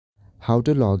How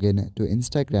to log in to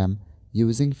Instagram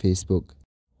using Facebook.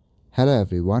 Hello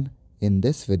everyone, in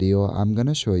this video I'm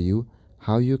gonna show you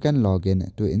how you can log in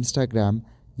to Instagram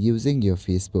using your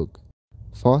Facebook.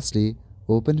 Firstly,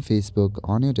 open Facebook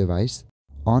on your device.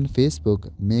 On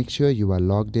Facebook, make sure you are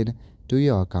logged in to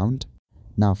your account.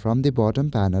 Now from the bottom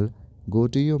panel, go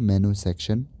to your menu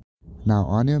section. Now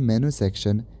on your menu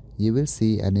section, you will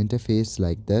see an interface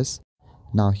like this.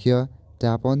 Now here,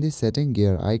 tap on the setting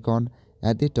gear icon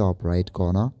at the top right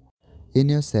corner. In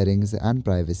your settings and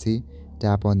privacy,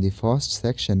 tap on the first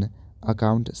section,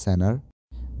 Account Center.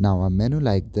 Now a menu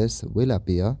like this will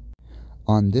appear.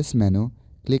 On this menu,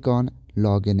 click on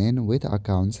Login in with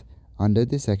Accounts under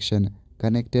the section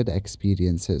Connected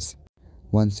Experiences.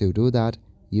 Once you do that,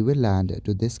 you will land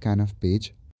to this kind of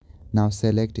page. Now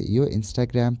select your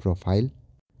Instagram profile.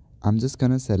 I'm just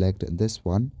gonna select this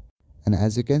one, and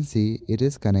as you can see, it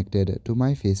is connected to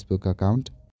my Facebook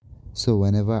account. So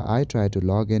whenever I try to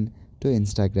log in to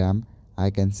Instagram, I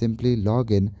can simply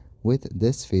log in with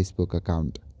this Facebook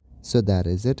account. So that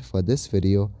is it for this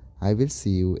video. I will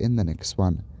see you in the next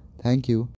one. Thank you.